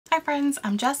Hi friends,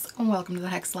 I'm Jess and welcome to the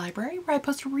Hexed Library, where I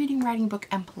post reading, writing, book,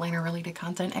 and planner related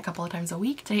content a couple of times a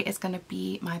week. Today is going to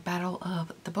be my Battle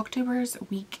of the Booktubers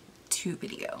Week 2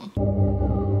 video.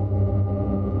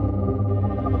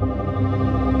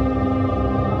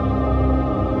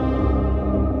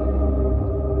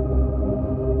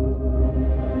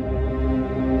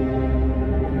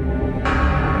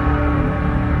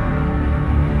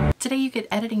 Today you get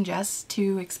Editing Jess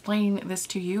to explain this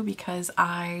to you because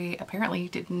I apparently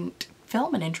didn't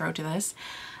film an intro to this,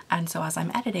 and so as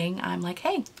I'm editing I'm like,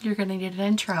 hey, you're gonna need an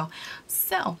intro.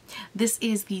 So this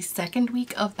is the second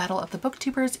week of Battle of the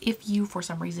Booktubers. If you for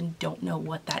some reason don't know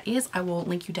what that is, I will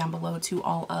link you down below to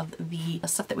all of the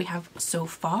stuff that we have so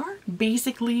far.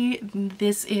 Basically,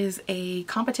 this is a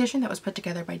competition that was put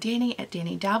together by Danny at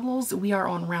Danny Dabbles. We are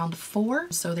on round 4,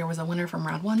 so there was a winner from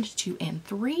round 1, 2, and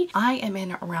 3. I am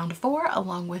in round 4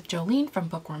 along with Jolene from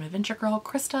Bookworm Adventure Girl,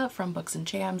 Krista from Books and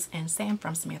Jams, and Sam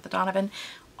from Samantha Donovan.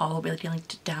 All will be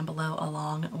linked down below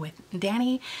along with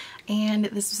Danny. And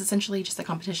this is essentially just a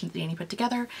competition that Danny put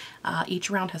together.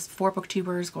 Each round has 4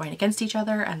 booktubers going against each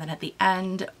other, and then at the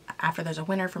end, after there's a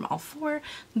winner from all 4,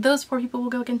 those 4 people will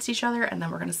go against each other, and then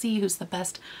we're going to see who's the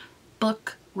best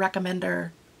book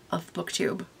recommender of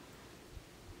Booktube.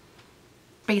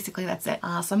 Basically that's it.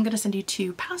 So I'm going to send you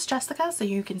to Past Jessica so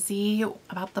you can see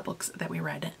about the books that we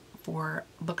read for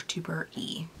Booktuber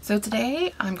E. So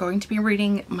today I'm going to be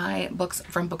reading my books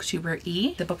from Booktuber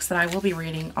E. The books that I will be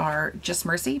reading are Just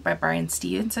Mercy by Brian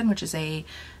Stevenson, which is a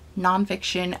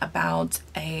nonfiction about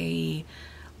a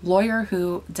lawyer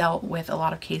who dealt with a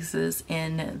lot of cases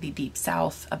in the Deep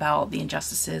South about the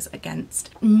injustices against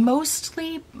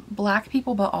mostly Black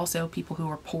people, but also people who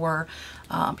were poor,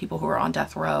 people who were on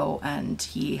death row. And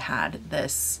he had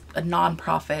a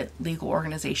nonprofit legal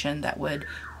organization that would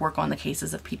work on the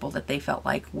cases of people that they felt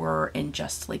like were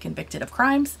unjustly convicted of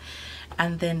crimes.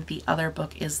 And then the other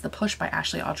book is The Push by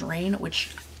Ashley Audrain,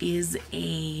 which is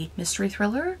a mystery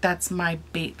thriller. That's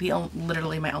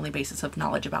literally my only basis of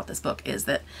knowledge about this book, is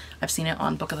that I've seen it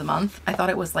on Book of the Month. I thought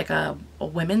it was like a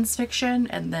women's fiction,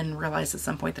 and then realized at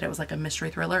some point that it was like a mystery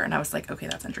thriller, and I was like, okay,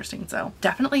 that's interesting. So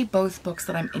definitely both books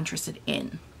that I'm interested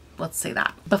in. Let's say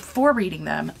that. Before reading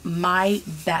them, my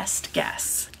best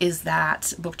guess is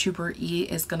that Booktuber E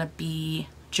is gonna be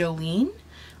Jolene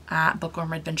at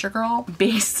Bookworm Adventure Girl,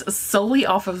 based solely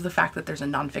off of the fact that there's a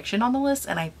nonfiction on the list,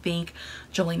 and I think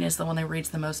Jolene is the one that reads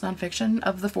the most nonfiction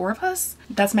of the 4 of us.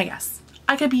 That's my guess.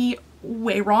 I could be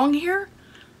way wrong here,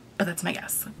 but that's my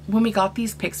guess. When we got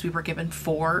these picks, we were given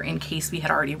 4 in case we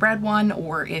had already read one,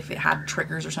 or if it had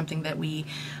triggers or something that we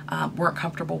weren't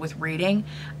comfortable with reading.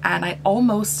 And I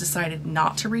almost decided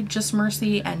not to read Just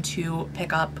Mercy and to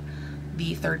pick up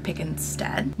the 3rd pick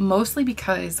instead, mostly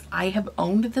because I have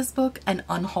owned this book and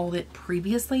unhauled it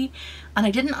previously, and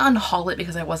I didn't unhaul it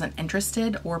because I wasn't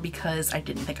interested or because I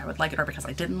didn't think I would like it or because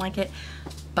I didn't like it,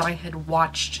 but I had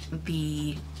watched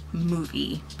the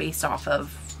movie based off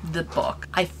of the book.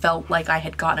 I felt like I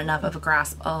had gotten enough of a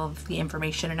grasp of the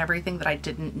information and everything that I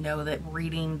didn't know that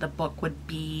reading the book would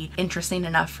be interesting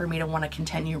enough for me to want to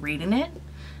continue reading it,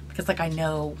 because like I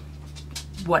know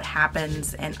what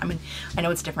happens, and I mean, I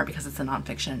know it's different because it's a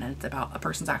nonfiction and it's about a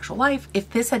person's actual life. If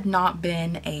this had not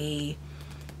been a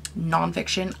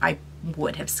nonfiction, I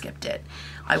would have skipped it.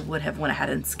 I would have went ahead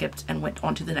and skipped and went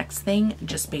on to the next thing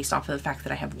just based off of the fact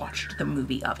that I have watched the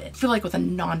movie of it. I feel like with a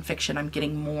nonfiction, I'm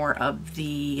getting more of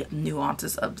the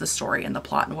nuances of the story and the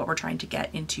plot and what we're trying to get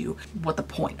into, what the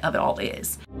point of it all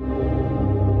is.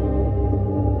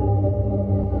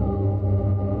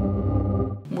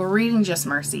 We're reading Just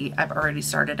Mercy. I've already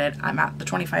started it. I'm at the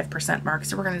 25% mark,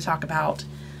 so we're going to talk about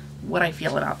what I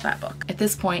feel about that book. At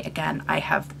this point, again, I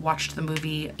have watched the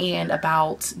movie and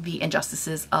about the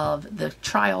injustices of the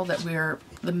trial that we're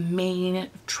the main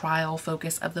trial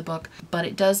focus of the book, but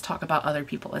it does talk about other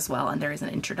people as well, and there is an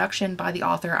introduction by the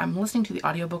author. I'm listening to the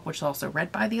audiobook, which is also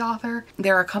read by the author.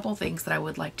 There are a couple things that I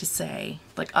would like to say,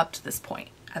 like up to this point,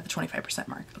 at the 25%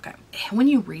 mark. Okay. When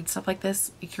you read stuff like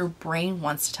this, your brain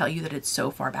wants to tell you that it's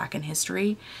so far back in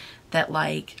history that,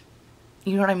 like,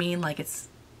 you know what I mean? Like,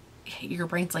 your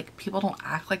brain's like, people don't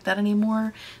act like that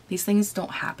anymore. These things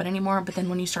don't happen anymore. But then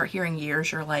when you start hearing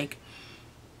years, you're like,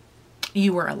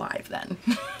 you were alive then.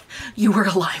 You were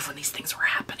alive when these things were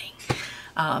happening.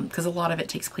 Because a lot of it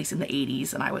takes place in the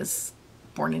 80s, and I was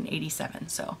born in 87.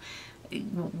 So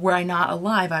were I not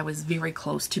alive, I was very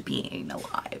close to being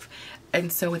alive. And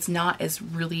so it's not as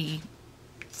really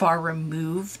far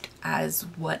removed as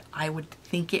what I would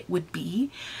think it would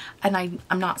be. And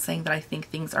I'm not saying that I think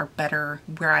things are better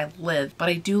where I live, but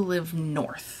I do live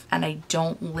north and I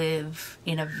don't live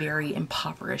in a very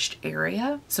impoverished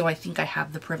area. So I think I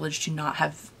have the privilege to not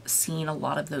have seen a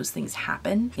lot of those things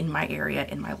happen in my area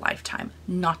in my lifetime.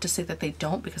 Not to say that they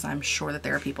don't, because I'm sure that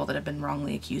there are people that have been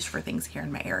wrongly accused for things here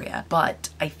in my area, but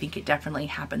I think it definitely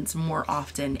happens more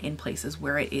often in places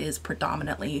where it is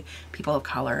predominantly people of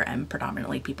color and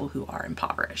predominantly people who are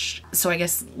impoverished. So I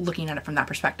guess looking at it from that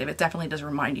perspective, it definitely does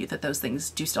remind you that those things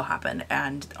do still happen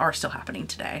and are still happening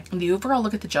today. And the overall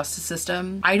look at the justice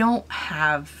system, I don't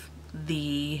have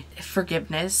the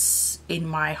forgiveness in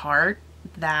my heart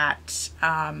that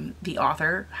the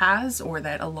author has, or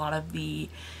that a lot of the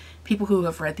people who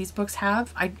have read these books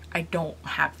have. I don't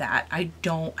have that. I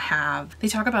don't have, they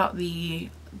talk about the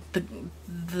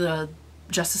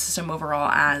justice system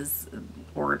overall as,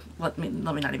 or let me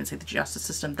not even say the justice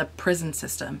system, the prison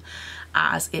system,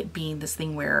 as it being this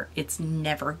thing where it's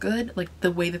never good. Like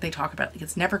the way that they talk about it, like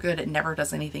it's never good, it never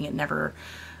does anything, it never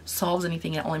solves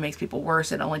anything, it only makes people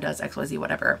worse, it only does XYZ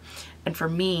whatever. And for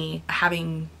me,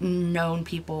 having known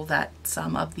people that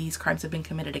some of these crimes have been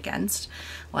committed against,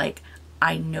 like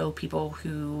I know people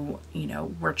who, you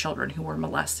know, were children who were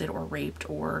molested or raped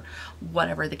or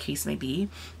whatever the case may be.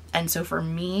 And so for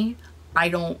me, I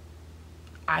don't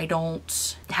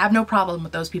have no problem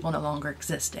with those people no longer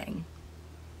existing.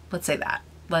 Let's say that.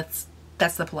 That's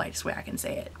the politest way I can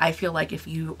say it. I feel like if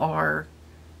you are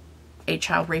a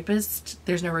child rapist,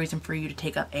 there's no reason for you to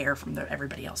take up air from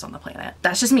everybody else on the planet.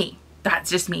 That's just me. That's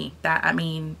just me. I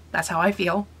mean, that's how I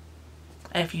feel.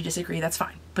 And if you disagree, that's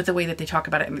fine. But the way that they talk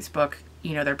about it in this book,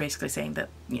 you know, they're basically saying that,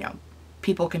 you know,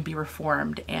 people can be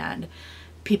reformed and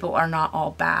people are not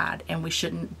all bad, and we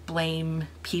shouldn't blame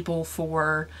people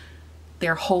for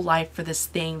their whole life for this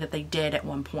thing that they did at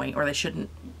one point, or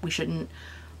we shouldn't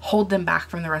hold them back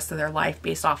from the rest of their life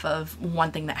based off of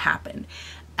one thing that happened.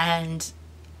 And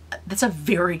that's a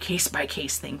very case by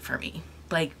case thing for me,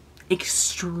 like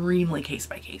extremely case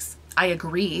by case. I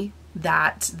agree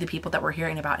that the people that we're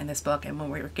hearing about in this book, and when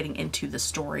we were getting into the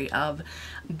story of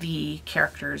the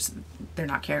characters, they're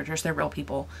not characters, they're real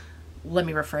people. Let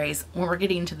me rephrase, when we're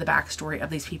getting into the backstory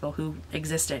of these people who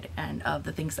existed and of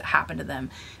the things that happened to them,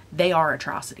 they are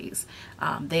atrocities.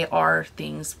 They are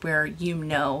things where you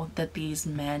know that these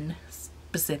men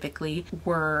specifically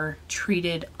were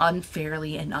treated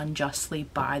unfairly and unjustly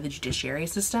by the judiciary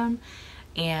system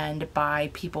and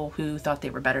by people who thought they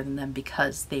were better than them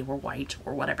because they were white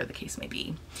or whatever the case may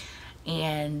be.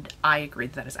 And I agree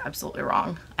that is absolutely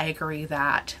wrong. I agree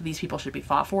that these people should be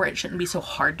fought for. It shouldn't be so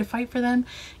hard to fight for them.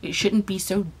 It shouldn't be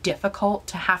so difficult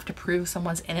to have to prove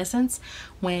someone's innocence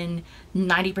when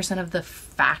 90% of the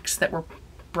facts that were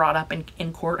brought up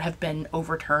in court have been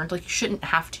overturned. Like, you shouldn't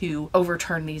have to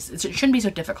overturn these. It shouldn't be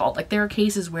so difficult. Like, there are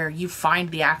cases where you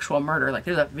find the actual murder, like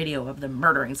there's a video of them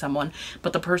murdering someone,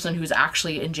 but the person who's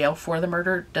actually in jail for the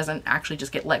murder doesn't actually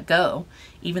just get let go,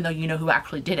 even though you know who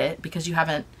actually did it, because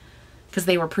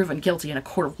they were proven guilty in a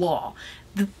court of law.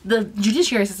 The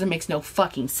judiciary system makes no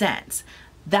fucking sense.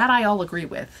 That I all agree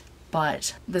with.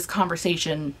 But this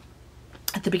conversation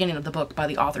at the beginning of the book by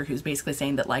the author, who's basically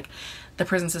saying that, like, the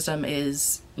prison system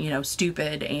is, you know,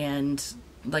 stupid and,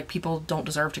 like, people don't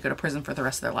deserve to go to prison for the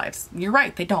rest of their lives. You're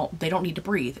right, they don't. They don't need to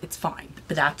breathe. It's fine.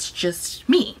 But that's just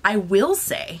me. I will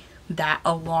say that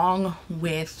along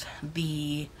with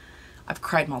I've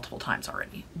cried multiple times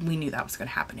already. We knew that was going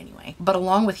to happen anyway. But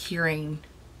along with hearing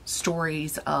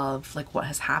stories of, like, what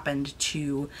has happened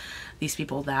to these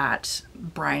people that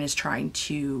Brian is trying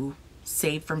to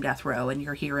save from death row, and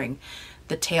you're hearing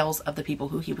the tales of the people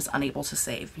who he was unable to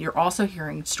save, you're also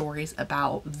hearing stories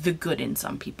about the good in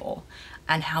some people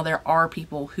and how there are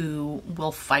people who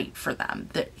will fight for them.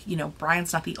 That, you know,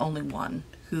 Brian's not the only one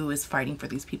who is fighting for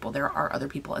these people. There are other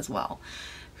people as well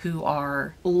who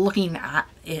are looking at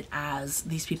it as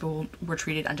these people were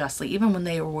treated unjustly, even when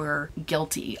they were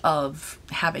guilty of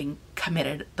having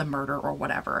committed the murder or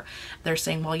whatever. They're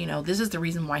saying, well, you know, this is the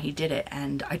reason why he did it.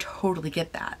 And I totally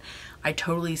get that. I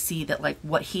totally see that, like,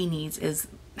 what he needs is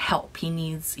help.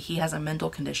 He has a mental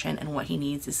condition, and what he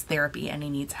needs is therapy, and he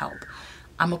needs help.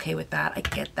 I'm okay with that. I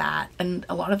get that. And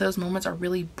a lot of those moments are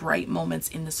really bright moments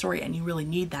in the story, and you really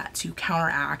need that to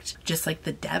counteract just, like,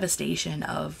 the devastation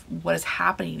of what is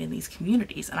happening in these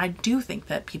communities. And I do think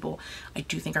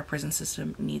our prison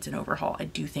system needs an overhaul. I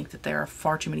do think that there are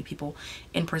far too many people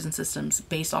in prison systems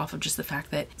based off of just the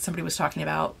fact that somebody was talking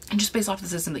about, and just based off the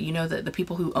system that, you know, that the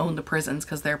people who own the prisons,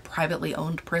 because they're privately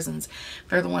owned prisons,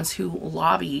 they're the ones who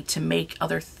lobby to make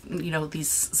other, you know, these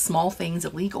small things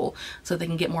illegal so they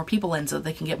can get more people in, so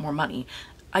they can get more money.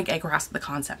 I grasp the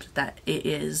concept that it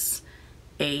is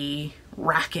a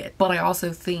racket, but I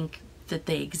also think that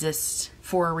they exist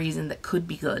for a reason that could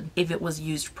be good if it was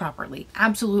used properly.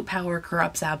 Absolute power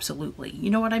corrupts absolutely. You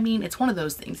know what I mean? It's one of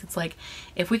those things. It's like,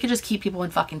 if we could just keep people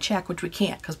in fucking check, which we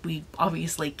can't, because we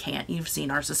obviously can't. You've seen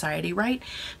our society, right?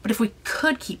 But if we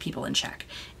could keep people in check,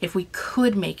 if we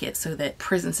could make it so that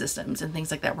prison systems and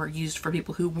things like that were used for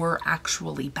people who were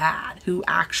actually bad, who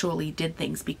actually did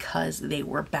things because they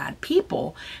were bad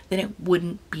people, then it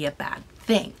wouldn't be a bad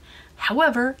thing.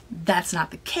 However, that's not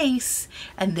the case,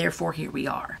 and therefore here we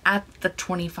are at the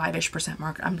 25-ish%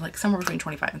 mark. I'm like somewhere between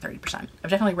 25 and 30%. I've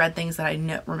definitely read things that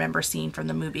I remember seeing from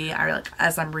the movie. I like,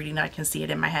 as I'm reading, I can see it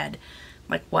in my head,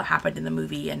 like what happened in the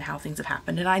movie and how things have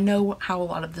happened. And I know how a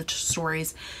lot of the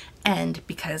stories end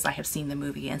because I have seen the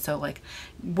movie. And so like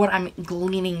what I'm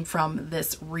gleaning from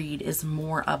this read is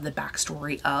more of the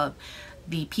backstory of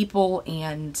the people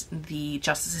and the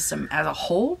justice system as a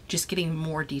whole, just getting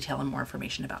more detail and more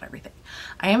information about everything.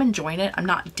 I am enjoying it. I'm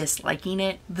not disliking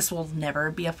it. This will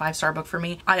never be a 5-star book for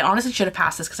me. I honestly should have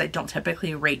passed this because I don't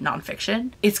typically rate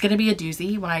nonfiction. It's going to be a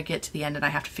doozy when I get to the end and I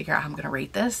have to figure out how I'm going to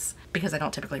rate this because I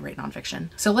don't typically rate nonfiction.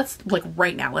 So let's, like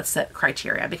right now, let's set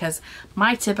criteria, because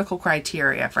my typical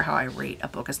criteria for how I rate a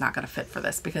book is not going to fit for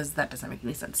this because that doesn't make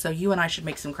any sense. So you and I should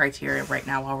make some criteria right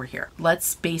now while we're here.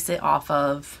 Let's base it off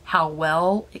of how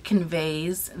well it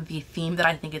conveys the theme that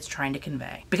I think it's trying to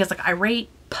convey. Because like I rate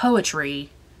poetry,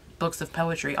 books of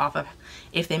poetry, off of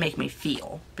if they make me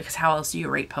feel, because how else do you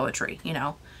rate poetry, you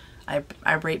know?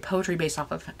 I rate poetry based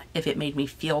off of if it made me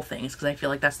feel things, because I feel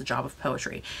like that's the job of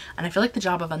poetry. And I feel like the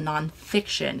job of a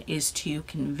nonfiction is to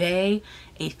convey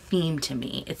a theme to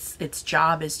me. Its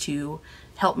job is to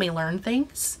help me learn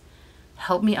things,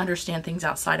 help me understand things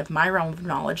outside of my realm of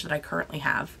knowledge that I currently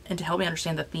have, and to help me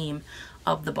understand the theme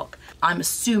of the book. I'm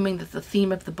assuming that the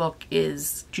theme of the book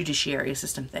is judiciary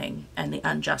system thing and the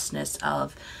unjustness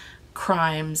of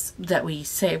crimes that we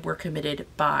say were committed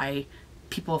by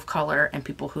people of color and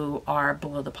people who are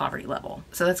below the poverty level.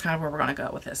 So that's kind of where we're gonna go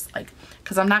with this, like,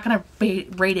 because I'm not gonna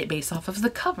rate it based off of the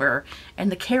cover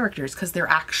and the characters, because they're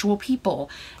actual people,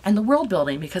 and the world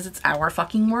building, because it's our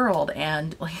fucking world,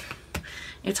 and like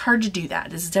it's hard to do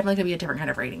that. This is definitely gonna be a different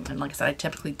kind of rating. And like I said, I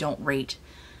typically don't rate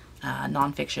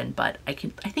nonfiction, but I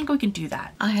think we can do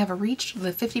that. I have reached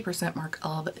the 50% mark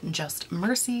of Just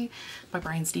Mercy by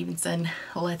Bryan Stevenson.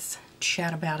 Let's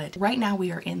chat about it. Right now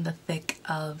we are in the thick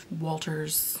of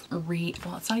Walter's well,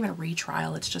 it's not even a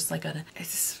retrial, it's just like a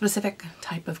specific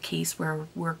type of case where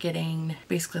we're getting,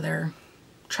 basically they're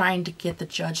trying to get the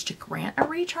judge to grant a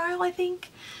retrial, I think.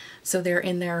 So they're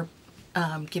in there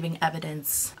giving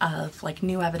evidence of like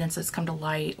new evidence that's come to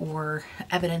light, or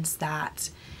evidence that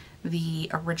the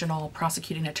original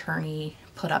prosecuting attorney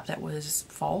put up that was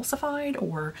falsified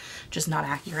or just not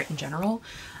accurate in general,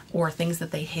 or things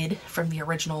that they hid from the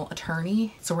original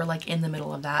attorney. So we're like in the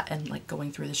middle of that and like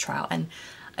going through this trial. And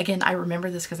again, I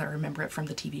remember this because I remember it from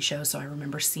the TV show. So I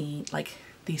remember seeing like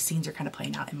these scenes are kind of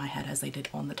playing out in my head as they did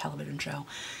on the television show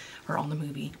or on the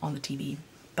movie, on the TV.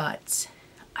 But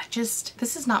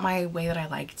this is not my way that I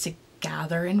like to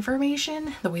gather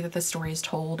information. The way that this story is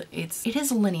told, it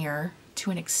is linear to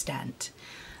an extent,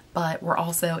 but we're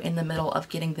also in the middle of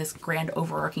getting this grand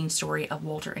overarching story of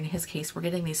Walter and his case. We're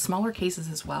getting these smaller cases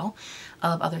as well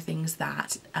of other things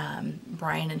that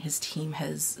Bryan and his team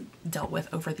has dealt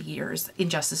with over the years,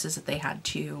 injustices that they had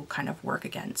to kind of work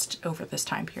against over this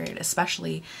time period.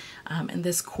 Especially in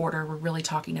this quarter, we're really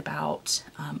talking about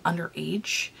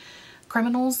underage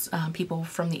criminals, people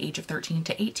from the age of 13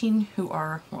 to 18 who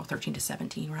are, well, 13 to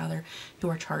 17 rather, who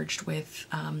are charged with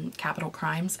capital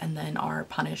crimes and then are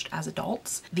punished as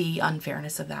adults. The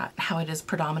unfairness of that, how it is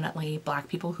predominantly Black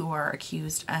people who are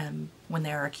accused, when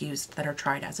they are accused, that are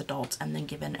tried as adults and then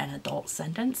given an adult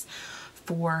sentence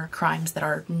for crimes that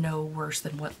are no worse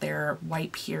than what their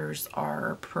white peers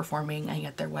are performing, and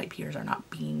yet their white peers are not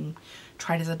being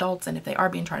tried as adults, and if they are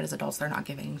being tried as adults, they're not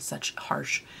giving such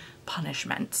harsh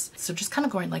punishments. So just kind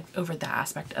of going like over the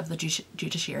aspect of the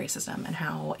judiciary system and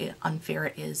how unfair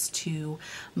it is to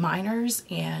minors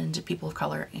and people of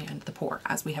color and the poor,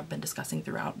 as we have been discussing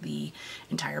throughout the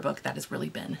entire book. That has really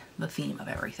been the theme of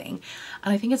everything,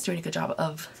 and I think it's doing a good job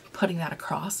of putting that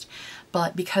across.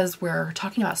 But because we're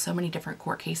talking about so many different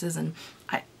court cases, and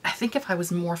I think if I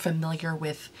was more familiar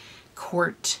with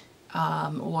court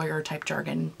lawyer type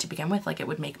jargon to begin with, like, it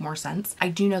would make more sense. I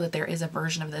do know that there is a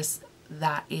version of this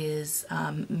that is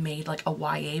made like a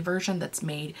YA version that's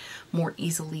made more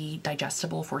easily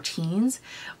digestible for teens,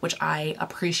 which I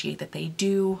appreciate that they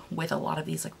do with a lot of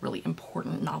these like really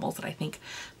important novels that I think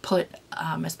put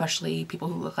especially people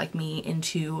who look like me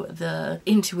into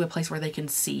a place where they can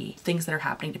see things that are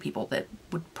happening to people that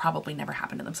would probably never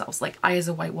happen to themselves. Like, I as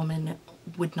a white woman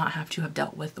would not have to have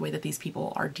dealt with the way that these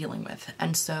people are dealing with.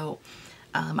 And so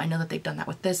I know that they've done that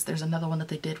with this. There's another one that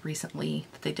they did recently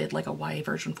that they did like a YA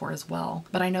version for as well.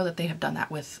 But I know that they have done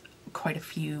that with quite a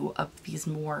few of these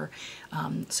more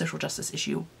social justice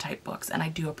issue type books. And I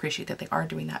do appreciate that they are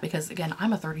doing that because, again,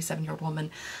 I'm a 37-year-old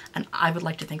woman and I would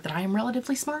like to think that I am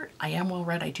relatively smart. I am well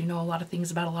read. I do know a lot of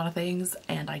things about a lot of things.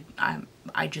 And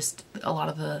I just, a lot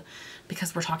of the,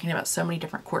 because we're talking about so many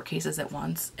different court cases at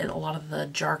once, a lot of the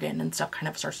jargon and stuff kind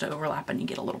of starts to overlap and you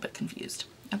get a little bit confused.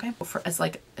 Okay, as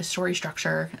like a story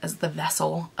structure, as the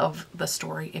vessel of the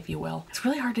story, if you will, it's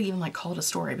really hard to even like call it a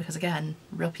story because, again,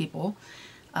 real people,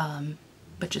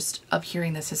 but just of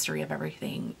hearing this history of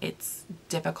everything, it's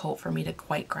difficult for me to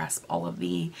quite grasp all of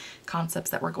the concepts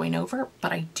that we're going over,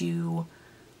 but I do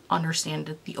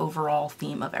understand the overall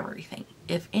theme of everything,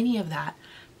 if any of that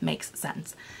makes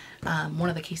sense. One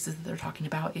of the cases that they're talking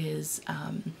about is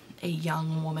a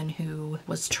young woman who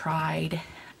was tried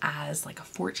as like a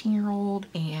 14-year-old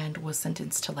and was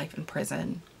sentenced to life in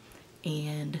prison,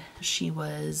 and she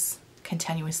was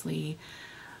continuously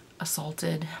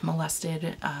assaulted,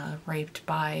 molested, raped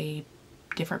by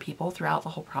different people throughout the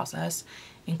whole process,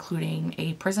 including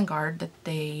a prison guard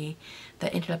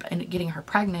that ended up getting her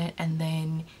pregnant, and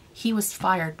then he was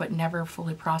fired but never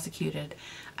fully prosecuted,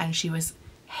 and she was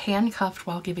handcuffed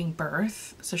while giving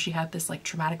birth. So she had this like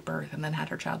traumatic birth and then had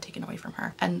her child taken away from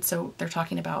her. And so they're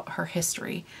talking about her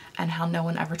history and how no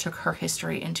one ever took her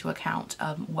history into account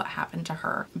of what happened to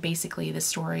her. Basically, the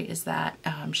story is that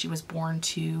she was born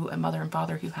to a mother and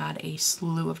father who had a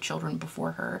slew of children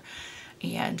before her,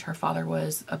 and her father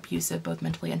was abusive both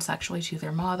mentally and sexually to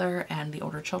their mother and the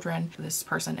older children, this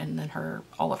person, and then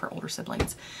all of her older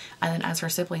siblings. And then as her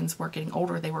siblings were getting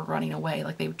older, they were running away.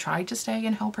 Like, they tried to stay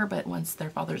and help her, but once their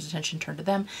father's attention turned to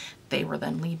them, they were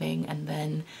then leaving. And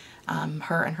then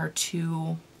her and her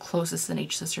two closest in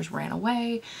age sisters ran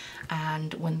away,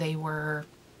 and when they were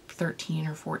 13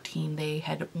 or 14, they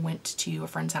had went to a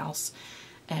friend's house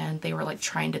and they were like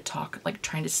trying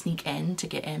to sneak in to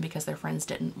get in because their friends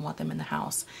didn't want them in the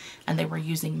house, and they were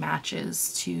using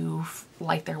matches to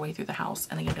light their way through the house,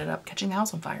 and they ended up catching the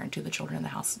house on fire, and two of the children in the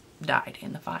house died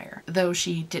in the fire. Though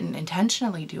she didn't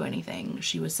intentionally do anything,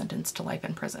 she was sentenced to life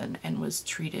in prison and was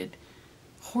treated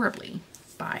horribly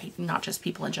by not just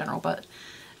people in general, but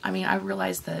I mean, I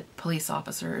realize that police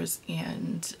officers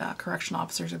and correctional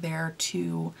officers are there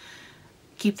to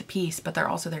keep the peace, but they're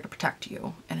also there to protect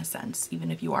you in a sense. Even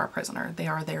if you are a prisoner, they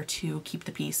are there to keep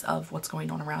the peace of what's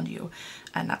going on around you,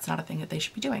 and that's not a thing that they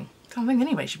should be doing. I don't think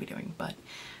anybody should be doing, but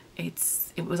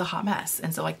it was a hot mess.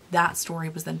 And so like that story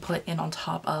was then put in on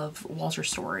top of Walter's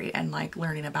story, and like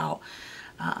learning about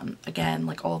again,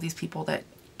 like all of these people that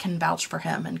can vouch for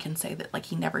him and can say that like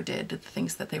he never did the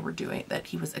things that they were doing, that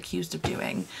he was accused of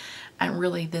doing. And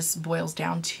really this boils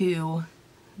down to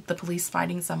the police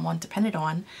finding someone depended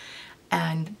on,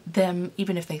 and them,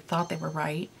 even if they thought they were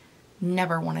right,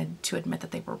 never wanted to admit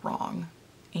that they were wrong.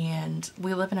 And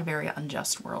we live in a very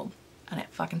unjust world, and it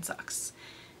fucking sucks.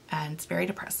 And it's very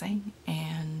depressing,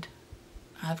 and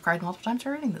I've cried multiple times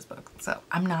for reading this book. So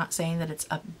I'm not saying that it's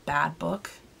a bad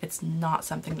book. It's not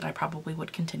something that I probably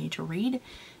would continue to read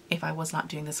if I was not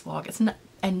doing this vlog. It's not,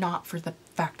 and not for the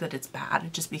fact that it's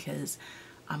bad, just because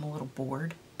I'm a little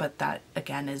bored. But that,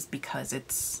 again, is because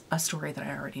it's a story that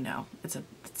I already know. It's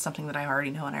something that I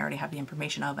already know and I already have the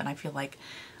information of, and I feel like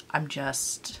I'm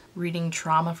just reading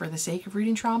trauma for the sake of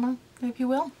reading trauma, if you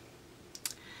will.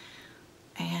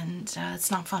 And it's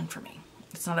not fun for me.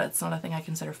 It's not a thing I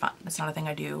consider fun. It's not a thing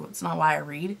I do. It's not why I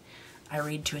read. I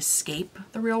read to escape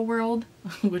the real world,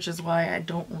 which is why I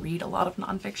don't read a lot of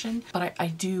nonfiction. But I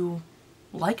do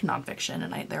like nonfiction,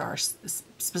 and there are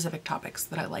specific topics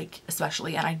that I like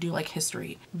especially, and I do like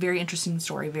history. Very interesting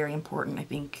story, very important. I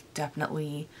think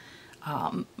definitely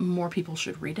more people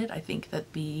should read it. I think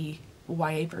that the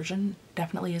YA version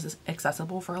definitely is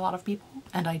accessible for a lot of people,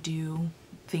 and I do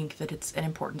think that it's an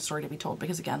important story to be told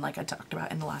because, again, like I talked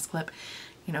about in the last clip,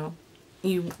 you know,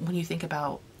 when you think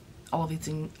about all of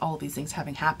these things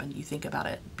having happened, you think about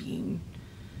it being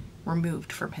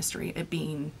removed from history,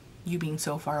 you being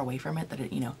so far away from it that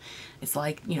it, you know, it's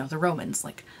like, you know, the Romans.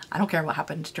 Like, I don't care what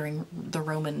happened during the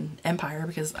Roman Empire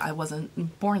because I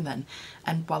wasn't born then.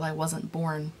 And while I wasn't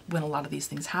born when a lot of these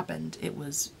things happened, it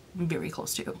was very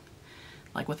close to,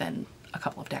 like, within a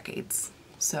couple of decades.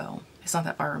 So it's not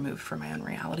that far removed from my own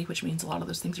reality, which means a lot of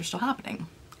those things are still happening.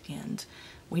 And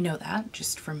we know that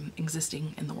just from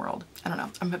existing in the world. I don't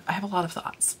know. I have a lot of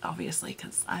thoughts, obviously,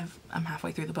 because I'm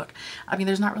halfway through the book. I mean,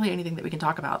 there's not really anything that we can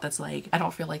talk about that's like, I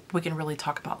don't feel like we can really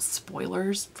talk about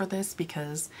spoilers for this,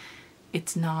 because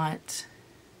it's not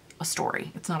a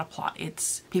story. It's not a plot.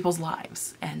 It's people's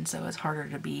lives. And so it's harder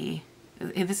to be,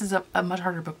 this is a much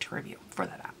harder book to review for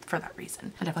that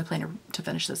reason. I definitely plan to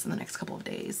finish this in the next couple of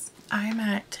days. I'm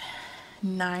at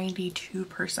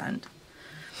 92%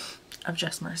 of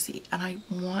Just Mercy, and I'm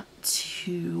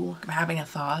having a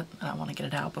thought and I want to get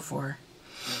it out before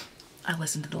I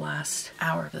listen to the last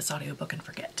hour of this audiobook and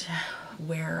forget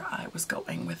where I was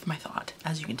going with my thought.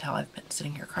 As you can tell, I've been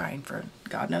sitting here crying for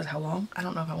God knows how long. I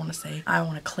don't know if I want to say I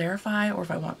want to clarify or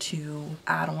if I want to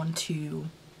add on to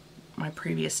my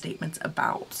previous statements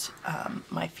about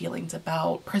my feelings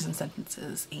about prison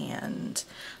sentences and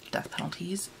death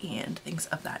penalties and things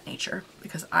of that nature,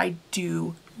 because I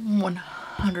do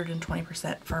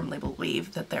 120% firmly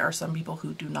believe that there are some people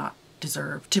who do not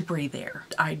deserve to breathe air.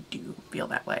 I do feel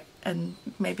that way, and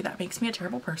maybe that makes me a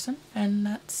terrible person, and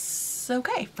that's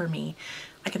okay for me.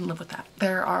 I can live with that.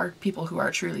 There are people who are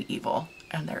truly evil,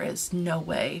 and there is no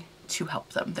way to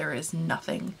help them. There is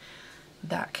nothing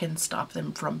that can stop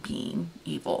them from being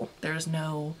evil. There's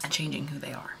no changing who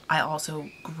they are. I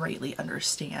also greatly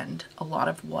understand a lot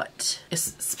of what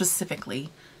is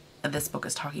specifically this book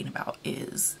is talking about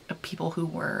is people who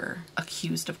were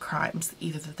accused of crimes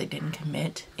either that they didn't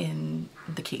commit, in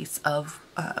the case of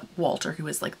Walter, who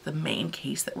is like the main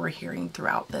case that we're hearing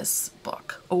throughout this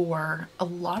book, or a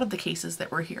lot of the cases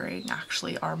that we're hearing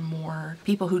actually are more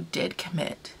people who did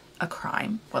commit a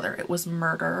crime, whether it was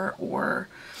murder or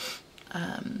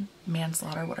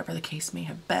manslaughter, whatever the case may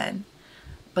have been,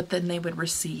 but then they would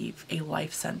receive a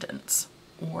life sentence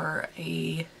or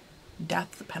a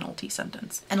death penalty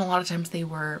sentence. And a lot of times they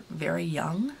were very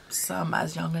young, some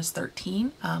as young as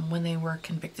 13, when they were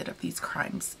convicted of these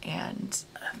crimes. And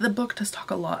the book does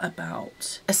talk a lot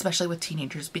about, especially with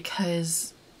teenagers,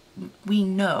 because we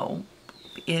know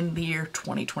in the year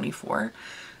 2024,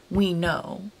 we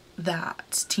know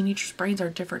that teenagers' brains are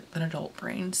different than adult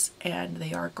brains, and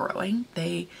they are growing.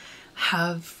 They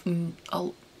have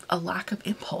a lack of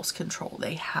impulse control.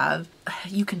 They have,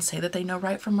 you can say that they know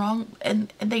right from wrong,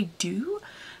 and they do,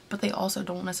 but they also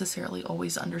don't necessarily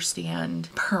always understand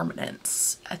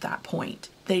permanence at that point.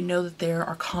 They know that there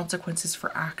are consequences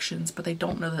for actions, but they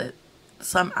don't know that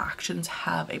some actions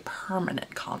have a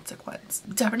permanent consequence.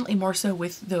 Definitely more so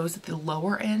with those at the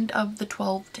lower end of the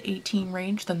 12 to 18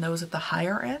 range than those at the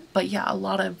higher end. But yeah, a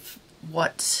lot of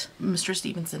what Mr.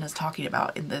 Stevenson is talking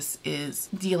about in this is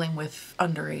dealing with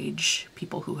underage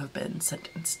people who have been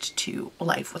sentenced to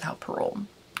life without parole,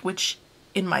 which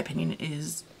in my opinion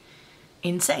is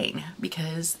insane,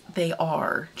 because they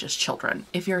are just children.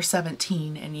 If you're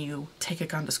 17 and you take a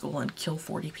gun to school and kill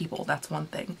 40 people, that's one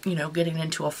thing. You know, getting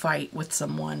into a fight with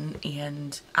someone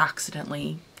and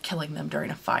accidentally killing them during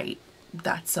a fight,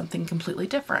 that's something completely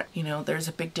different. You know, there's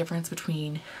a big difference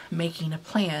between making a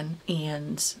plan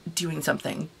and doing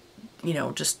something, you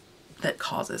know, just that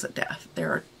causes a death. There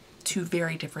are two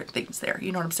very different things there.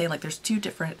 You know what I'm saying? Like, there's two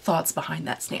different thoughts behind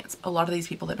that stance. A lot of these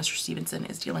people that Mr. Stevenson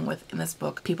is dealing with in this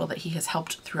book, people that he has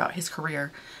helped throughout his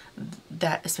career,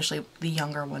 that especially the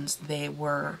younger ones, they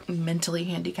were mentally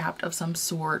handicapped of some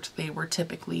sort. They were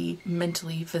typically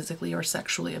mentally, physically, or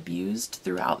sexually abused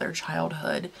throughout their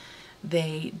childhood.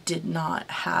 They did not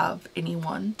have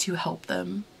anyone to help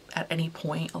them at any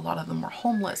point. A lot of them were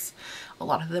homeless. A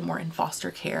lot of them were in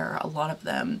foster care. A lot of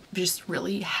them just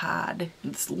really had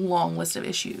this long list of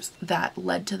issues that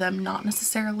led to them not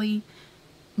necessarily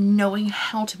knowing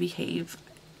how to behave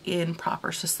in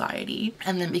proper society.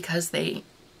 And then because they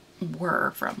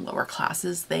were from lower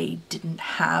classes, they didn't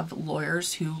have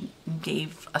lawyers who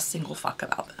gave a single fuck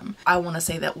about them. I want to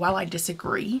say that while I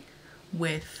disagree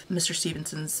with Mr.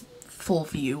 Stevenson's full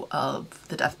view of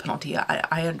the death penalty,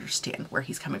 I understand where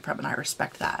he's coming from and I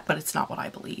respect that, but it's not what I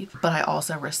believe. But I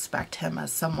also respect him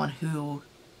as someone who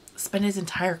spent his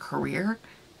entire career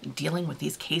dealing with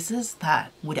these cases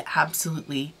that would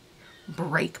absolutely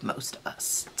break most of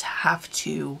us. To have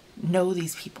to know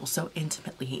these people so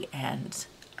intimately, and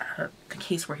the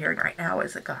case we're hearing right now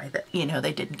is a guy that, you know,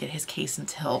 they didn't get his case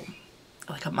until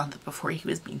like a month before he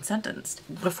was being sentenced,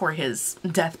 before his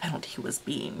death penalty was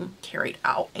being carried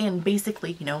out. And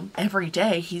basically, you know, every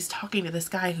day he's talking to this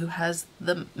guy who has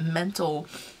the mental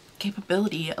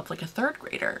capability of like a third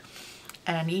grader,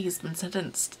 and he's been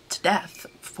sentenced to death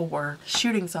for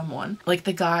shooting someone. Like,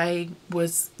 the guy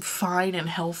was fine and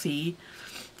healthy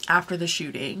after the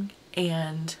shooting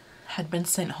and had been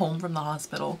sent home from the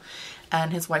hospital,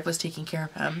 and his wife was taking care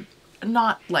of him.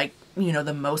 Not like, you know,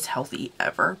 the most healthy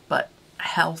ever, but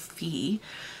healthy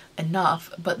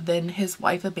enough. But then his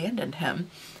wife abandoned him,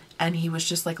 and he was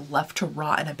just like left to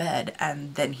rot in a bed,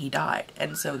 and then he died.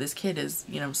 And so this kid is,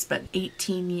 you know, spent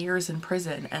 18 years in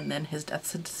prison, and then his death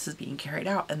sentence is being carried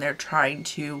out, and they're trying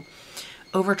to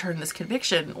overturn this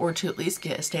conviction, or to at least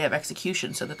get a stay of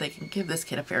execution so that they can give this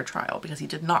kid a fair trial, because he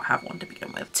did not have one to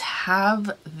begin with. To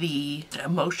have the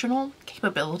emotional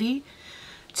capability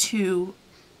to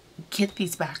get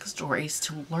these backstories,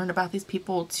 to learn about these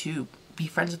people, to be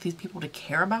friends with these people, to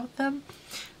care about them,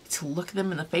 to look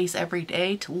them in the face every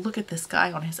day, to look at this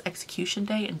guy on his execution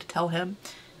day and to tell him,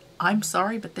 I'm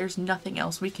sorry, but there's nothing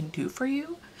else we can do for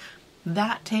you.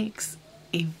 That takes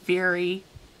a very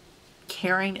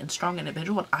caring and strong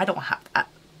individual, and I don't have that.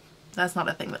 That's not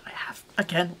a thing that I have.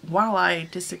 Again, while I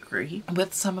disagree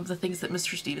with some of the things that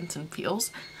Mr. Stevenson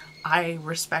feels, I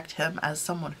respect him as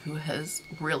someone who has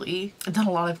really done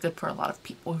a lot of good for a lot of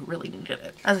people who really needed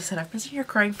it. As I said, I've been sitting here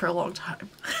crying for a long time.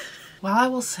 While I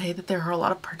will say that there are a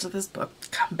lot of parts of this book,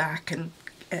 come back and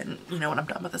you know, when I'm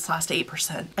done with this last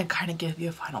 8% and kind of give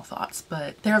you final thoughts,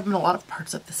 but there have been a lot of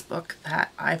parts of this book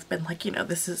that I've been like, you know,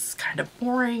 this is kind of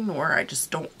boring, or I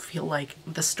just don't feel like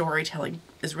the storytelling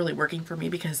is really working for me,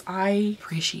 because I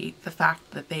appreciate the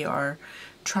fact that they are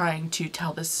trying to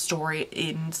tell this story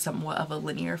in somewhat of a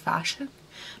linear fashion,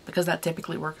 because that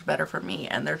typically works better for me.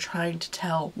 And they're trying to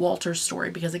tell Walter's story,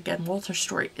 because again, Walter's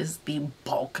story is the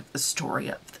bulk of the story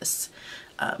of this,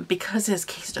 because his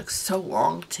case took so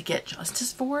long to get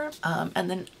justice for him,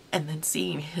 and then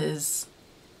seeing his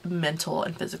mental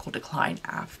and physical decline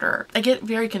after. I get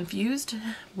very confused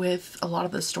with a lot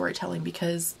of the storytelling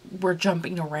because we're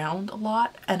jumping around a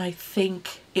lot, and I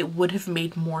think it would have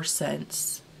made more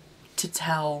sense to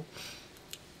tell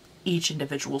each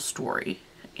individual story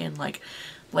in like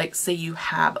say you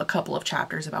have a couple of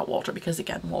chapters about Walter, because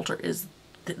again, Walter is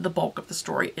the bulk of the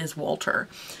story is Walter,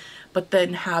 but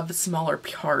then have smaller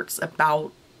parts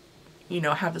about, you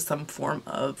know, have some form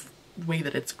of way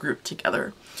that it's grouped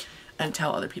together and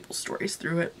tell other people's stories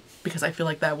through it, because I feel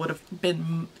like that would have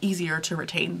been easier to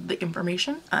retain the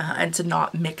information and to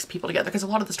not mix people together, because a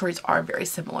lot of the stories are very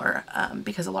similar,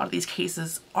 because a lot of these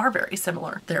cases are very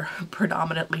similar. They're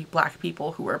predominantly Black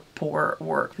people who are poor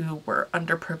or who were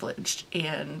underprivileged,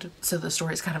 and so the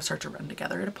stories kind of start to run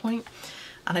together at a point.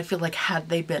 And I feel like had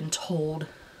they been told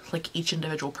like each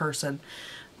individual person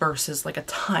versus like a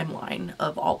timeline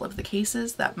of all of the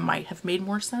cases, that might have made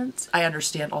more sense. I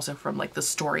understand also from like the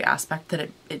story aspect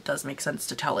that it does make sense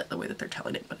to tell it the way that they're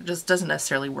telling it, but it just doesn't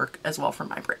necessarily work as well for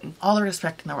my brain. All the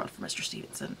respect in the world for Mr.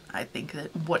 Stevenson. I think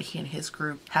that what he and his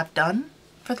group have done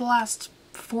for the last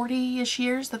 40-ish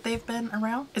years that they've been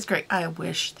around is great. I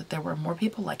wish that there were more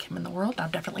people like him in the world.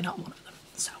 I'm definitely not one of them.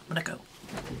 So I'm gonna go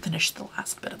finish the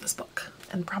last bit of this book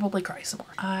and probably cry some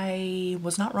more. I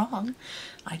was not wrong.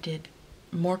 I did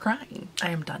more crying.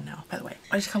 I am done now, by the way.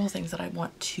 There's a couple of things that I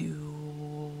want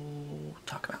to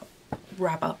talk about.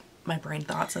 Wrap up my brain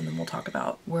thoughts, and then we'll talk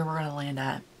about where we're gonna land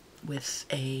at with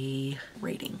a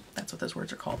rating. That's what those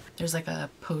words are called. There's like a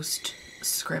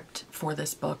postscript for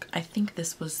this book. I think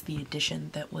this was the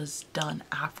edition that was done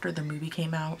after the movie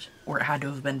came out, or it had to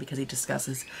have been, because he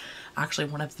discusses actually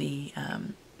one of the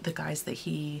guys that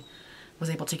he was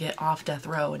able to get off death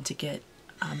row and to get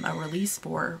a release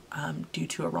for due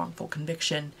to a wrongful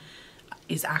conviction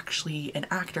is actually an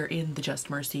actor in the Just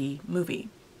Mercy movie.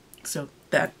 So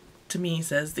that to me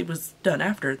says it was done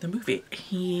after the movie.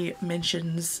 He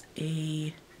mentions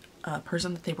a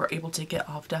person that they were able to get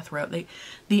off death row.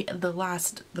 The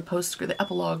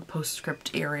epilogue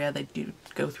postscript area, they do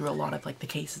go through a lot of like the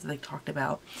cases that they talked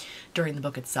about during the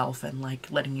book itself, and like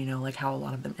letting you know like how a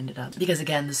lot of them ended up, because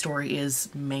again, the story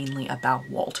is mainly about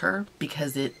Walter,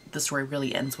 because the story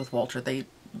really ends with Walter. They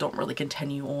don't really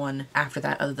continue on after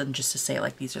that, other than just to say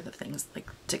like these are the things, like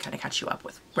to kind of catch you up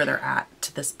with where they're at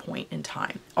to this point in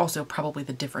time. Also probably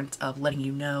the difference of letting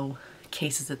you know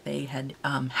cases that they had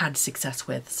had success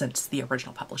with since the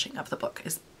original publishing of the book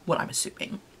is what I'm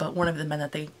assuming. But one of the men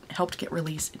that they helped get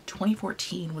released in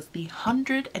 2014 was the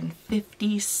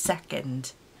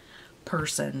 152nd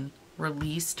person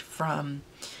released from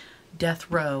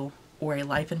death row or a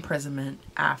life imprisonment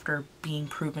after being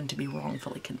proven to be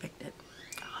wrongfully convicted.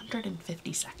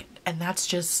 152nd. And that's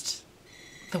just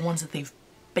the ones that they've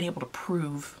been able to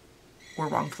prove were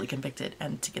wrongfully convicted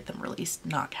and to get them released,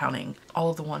 not counting all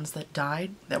of the ones that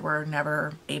died that were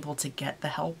never able to get the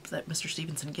help that Mr.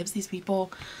 Stevenson gives these people,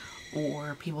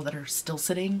 or people that are still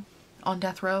sitting on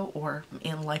death row or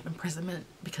in life imprisonment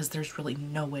because there's really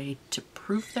no way to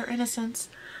prove their innocence,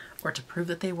 or to prove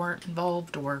that they weren't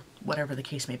involved or whatever the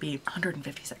case may be.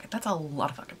 152nd, that's a lot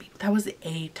of fucking people. That was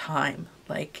a time.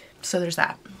 Like, so there's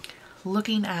that.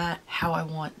 Looking at how I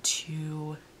want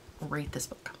to rate this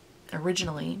book.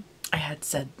 Originally, I had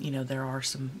said, you know, there are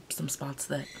some spots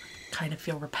that kind of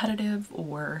feel repetitive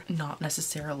or not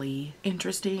necessarily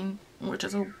interesting, which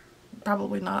is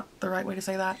probably not the right way to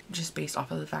say that, just based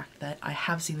off of the fact that I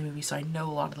have seen the movie, so I know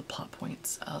a lot of the plot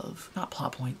points of, not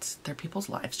plot points, they're people's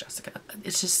lives, Jessica.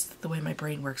 It's just the way my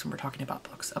brain works when we're talking about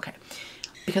books. Okay.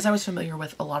 Because I was familiar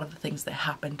with a lot of the things that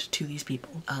happened to these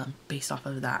people, based off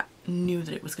of that, knew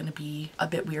that it was going to be a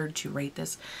bit weird to rate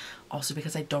this. Also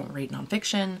because I don't rate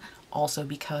nonfiction. Also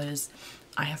because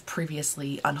I have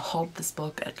previously unhauled this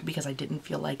book because I didn't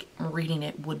feel like reading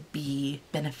it would be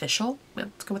beneficial.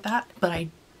 Let's go with that. But I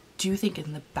do think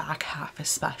in the back half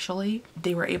especially,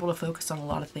 they were able to focus on a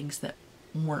lot of things that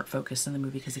weren't focused in the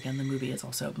movie, because again, the movie is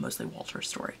also mostly Walter's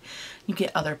story. You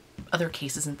get other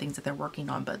cases and things that they're working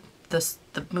on, but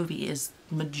the movie is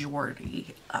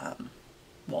majority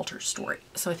Walter's story.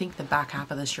 So I think the back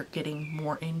half of this, you're getting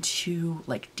more into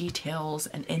like details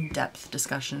and in-depth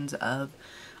discussions of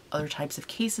other types of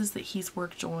cases that he's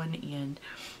worked on, and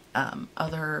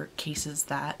other cases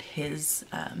that his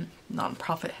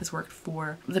nonprofit has worked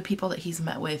for. The people that he's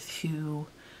met with who,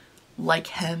 like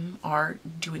him, are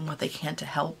doing what they can to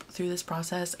help through this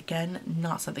process. Again,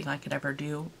 not something I could ever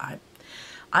do.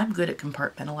 I'm good at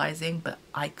compartmentalizing, but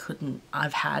I couldn't.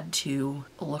 I've had to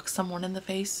look someone in the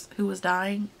face who was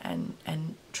dying and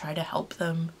try to help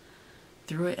them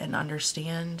through it and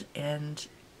understand and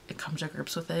come to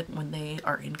grips with it when they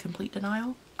are in complete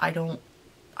denial. I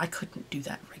couldn't do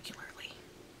that regularly.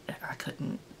 I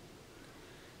couldn't.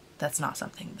 That's not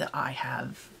something that I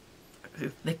have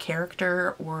the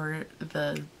character or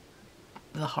the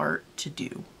heart to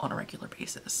do on a regular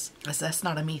basis. That's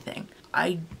not a me thing.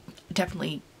 I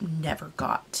definitely never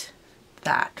got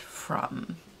that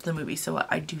from the movie, so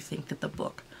I do think that the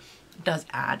book does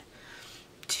add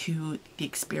to the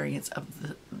experience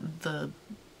of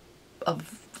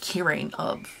of hearing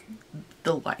of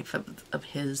the life of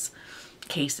his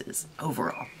cases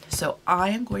overall. So I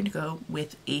am going to go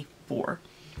with a 4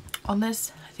 on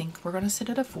this. I think we're going to sit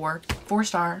at a 4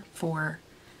 star for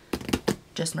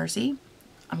Just Mercy.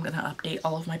 I'm going to update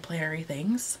all of my playery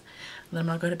things, and then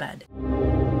I'm going to go to bed.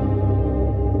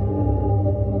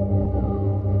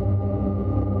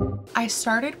 I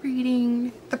started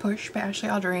reading The Push by Ashley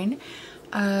Aldrain.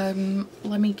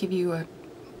 Let me give you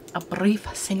a brief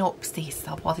synopsis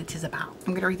of what it is about.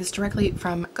 I'm going to read this directly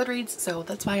from Goodreads, so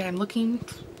that's why I'm looking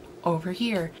over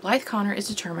here. Blythe Connor is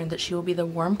determined that she will be the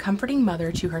warm, comforting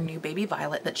mother to her new baby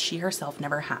Violet that she herself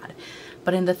never had.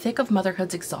 But in the thick of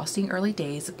motherhood's exhausting early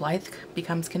days, Blythe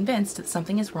becomes convinced that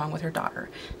something is wrong with her daughter.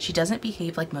 She doesn't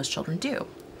behave like most children do.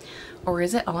 Or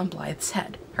is it all in Blythe's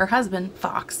head? Her husband,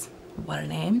 Fox, what a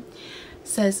name,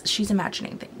 says she's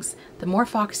imagining things. The more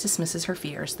Fox dismisses her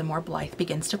fears, the more Blythe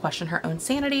begins to question her own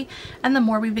sanity, and the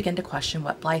more we begin to question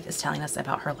what Blythe is telling us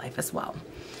about her life as well.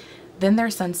 Then their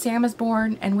son Sam is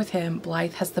born, and with him,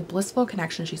 Blythe has the blissful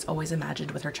connection she's always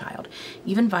imagined with her child.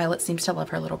 Even Violet seems to love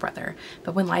her little brother.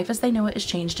 But when life as they know it is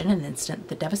changed in an instant,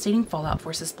 the devastating fallout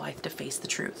forces Blythe to face the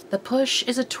truth. The Push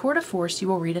is a tour de force you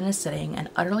will read in a sitting, an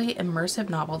utterly immersive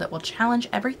novel that will challenge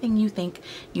everything you think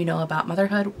you know about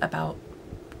motherhood, about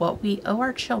what we owe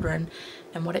our children,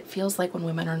 and what it feels like when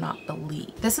women are not the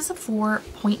lead. This is a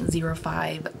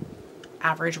 4.05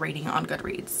 average rating on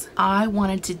Goodreads. I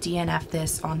wanted to DNF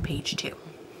this on page 2.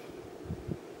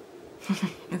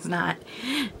 It's not,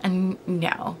 and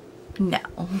no.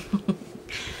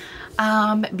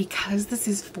 Because this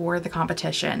is for the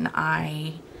competition,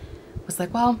 I was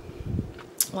like, well,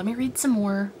 let me read some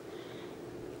more.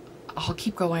 I'll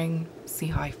keep going, see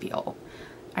how I feel.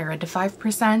 I read to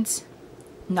 5%,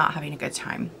 not having a good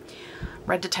time.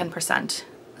 Read to 10%,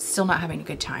 still not having a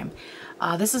good time.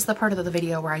 This is the part of the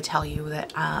video where I tell you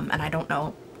that, and I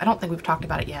don't think we've talked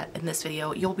about it yet in this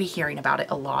video. You'll be hearing about it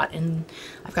a lot, and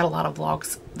I've got a lot of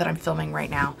vlogs that I'm filming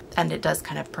right now, and it does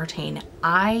kind of pertain.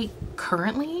 I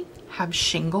currently have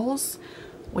shingles,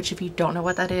 which if you don't know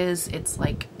what that is, it's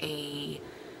like a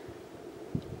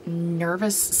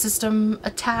nervous system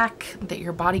attack that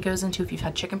your body goes into. If you've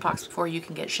had chickenpox before, you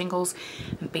can get shingles,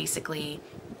 and basically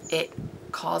it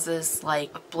causes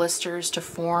like blisters to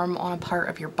form on a part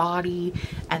of your body,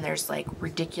 and there's like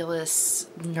ridiculous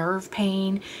nerve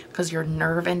pain because your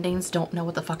nerve endings don't know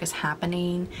what the fuck is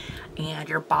happening, and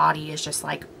your body is just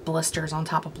like blisters on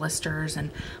top of blisters.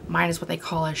 And mine is what they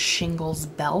call a shingles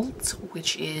belt,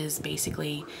 which is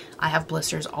basically I have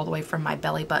blisters all the way from my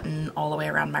belly button all the way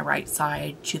around my right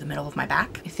side to the middle of my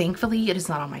back. Thankfully it is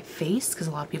not on my face, because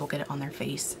a lot of people get it on their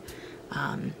face.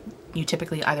 You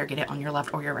typically either get it on your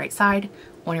left or your right side,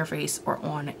 on your face, or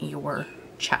on your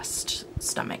chest,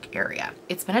 stomach area.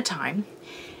 It's been a time.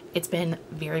 It's been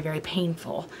very, very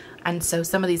painful. And so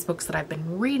some of these books that I've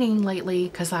been reading lately,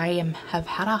 because I have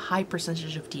had a high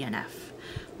percentage of DNF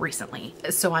recently.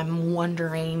 So I'm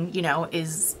wondering, you know,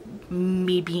 is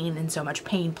me being in so much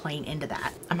pain playing into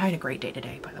that? I'm having a great day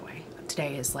today, by the way.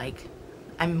 Today is like,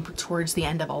 I'm towards the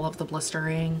end of all of the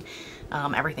blistering.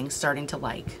 Everything's starting to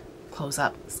like close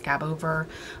up, scab over.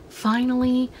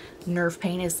 Finally, nerve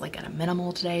pain is like at a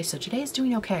minimal today. So today is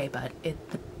doing okay, but the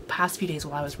past few days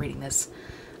while I was reading this,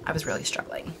 I was really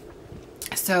struggling.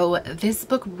 So this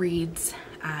book reads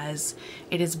as,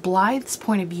 it is Blythe's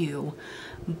point of view,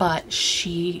 but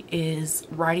she is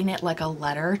writing it like a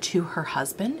letter to her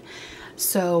husband.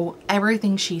 So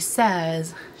everything she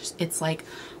says, it's like,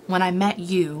 when I met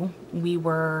you, we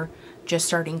were just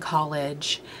starting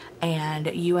college, and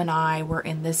you and I were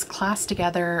in this class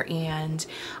together, and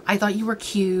I thought you were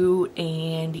cute,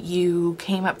 and you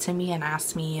came up to me and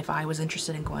asked me if I was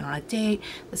interested in going on a date.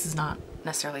 This is not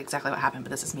necessarily exactly what happened,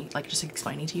 but this is me like just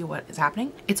explaining to you what is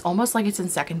happening. It's almost like it's in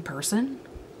second person,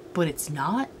 but it's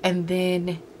not. And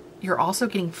then you're also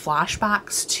getting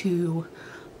flashbacks to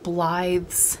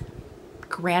Blythe's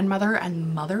grandmother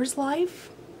and mother's life,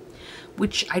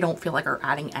 which I don't feel like are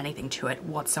adding anything to it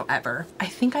whatsoever. I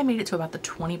think I made it to about the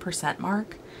 20%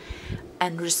 mark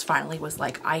and just finally was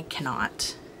like, I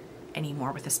cannot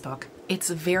anymore with this book. It's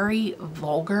very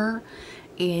vulgar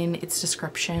in its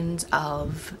descriptions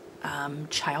of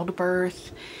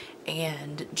childbirth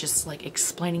and just like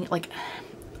explaining, like,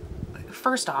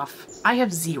 first off, I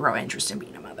have zero interest in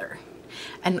being a mother.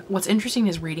 And what's interesting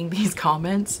is reading these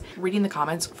comments, reading the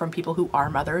comments from people who are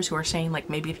mothers who are saying like,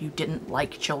 maybe if you didn't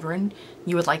like children,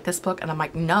 you would like this book. And I'm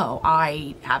like, no,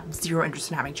 I have zero interest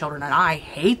in having children and I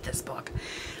hate this book.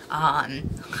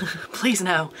 Please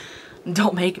no,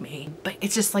 don't make me. But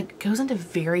it's just like goes into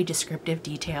very descriptive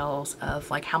details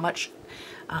of like how much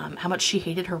she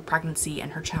hated her pregnancy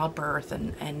and her childbirth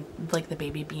and like the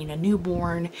baby being a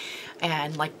newborn,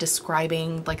 and like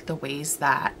describing like the ways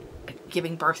that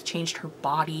giving birth changed her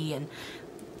body. And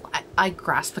I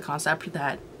grasp the concept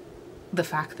that the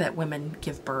fact that women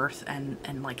give birth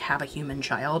and like have a human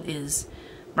child is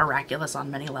miraculous on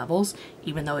many levels,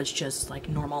 even though it's just like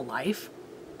normal life.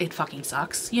 It fucking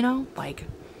sucks, you know, like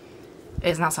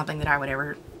it's not something that I would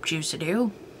ever choose to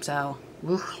do. So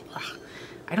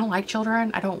I don't like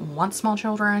children. I don't want small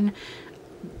children.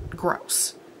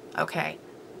 Gross. Okay.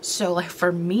 So like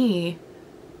for me,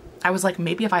 I was like,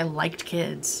 maybe if I liked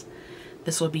kids,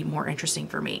 this would be more interesting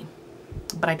for me,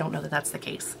 but I don't know that that's the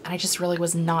case. And I just really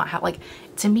was not like,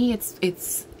 to me,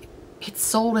 it's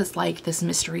sold as like this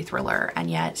mystery thriller,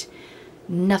 and yet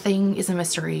nothing is a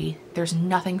mystery. There's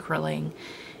nothing thrilling.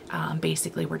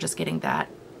 Basically, we're just getting that,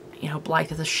 you know,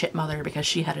 Blythe is a shit mother because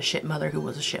she had a shit mother who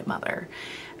was a shit mother.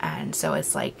 And so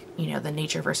it's like, you know, the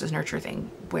nature versus nurture thing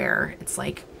where it's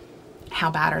like, how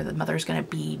bad are the mothers going to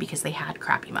be because they had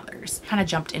crappy mothers? Kind of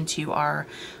jumped into our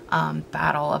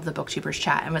battle of the Booktubers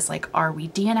chat and was like, are we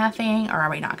DNFing or are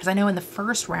we not? Because I know in the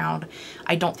first round,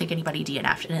 I don't think anybody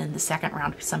DNF'd, and in the second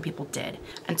round, some people did.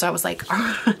 And so I was like,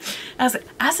 as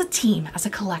a team, as a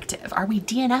collective, are we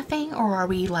DNFing or are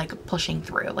we like pushing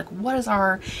through? Like, what is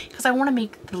our, because I want to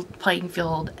make the playing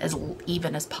field as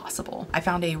even as possible. I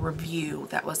found a review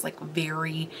that was like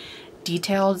very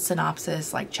detailed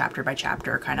synopsis, like chapter by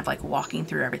chapter, kind of like walking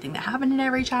through everything that happened in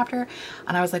every chapter.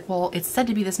 And I was like, well, it's said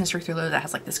to be this mystery thriller that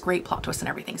has like this great plot twist and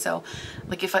everything. So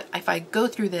like if I go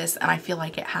through this and I feel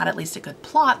like it had at least a good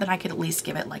plot, then I could at least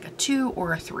give it like a 2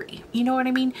 or a 3. You know what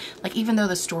I mean? Like even though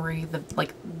the story,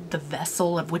 the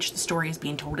vessel of which the story is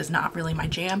being told is not really my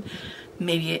jam,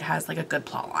 maybe it has like a good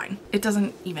plot line. It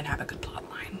doesn't even have a good plot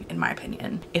line, in my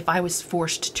opinion. If I was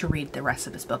forced to read the rest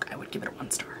of this book, I would give it a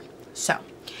 1 star. So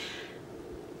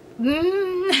you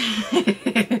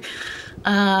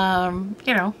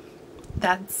know,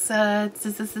 that's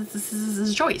this is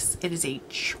a choice. It is a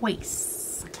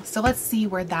choice. So let's see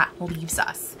where that leaves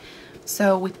us.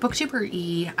 So with Booktuber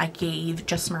E, I gave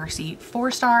Just Mercy 4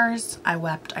 stars. I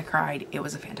wept, I cried. It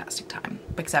was a fantastic time,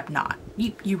 except not.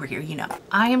 You were here, you know.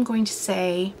 I am going to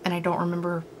say, and I don't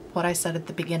remember what I said at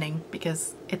the beginning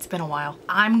because it's been a while.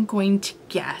 I'm going to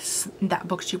guess that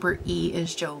Booktuber E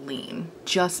is Jolene,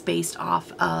 just based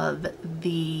off of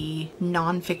the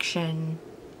nonfiction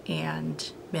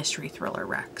and mystery thriller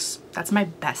recs. That's my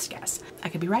best guess. I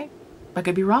could be right, I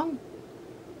could be wrong.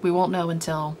 We won't know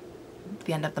until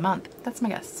the end of the month. That's my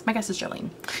guess. My guess is Jolene.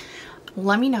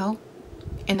 Let me know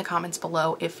in the comments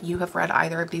below if you have read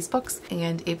either of these books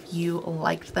and if you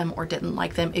liked them or didn't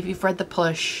like them. If you've read The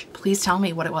Push, please tell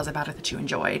me what it was about it that you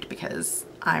enjoyed, because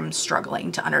I'm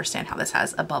struggling to understand how this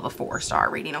has above a 4-star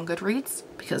rating on Goodreads,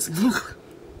 because ugh,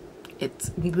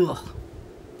 it's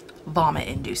vomit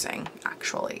inducing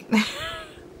actually.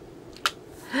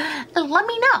 Let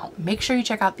me know. Make sure you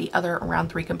check out the other Round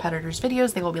 3 competitors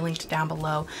videos. They will be linked down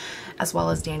below, as well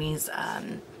as Danny's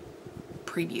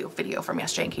preview video from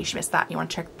yesterday in case you missed that and you want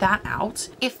to check that out.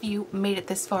 If you made it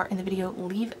this far in the video,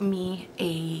 leave me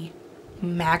a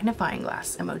magnifying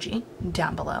glass emoji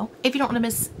down below. If you don't want to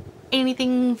miss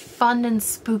anything fun and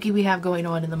spooky we have going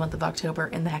on in the month of October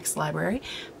in the Hexed library,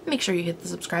 make sure you hit the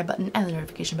subscribe button and the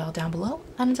notification bell down below.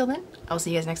 And until then, I will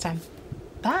see you guys next time.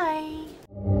 Bye!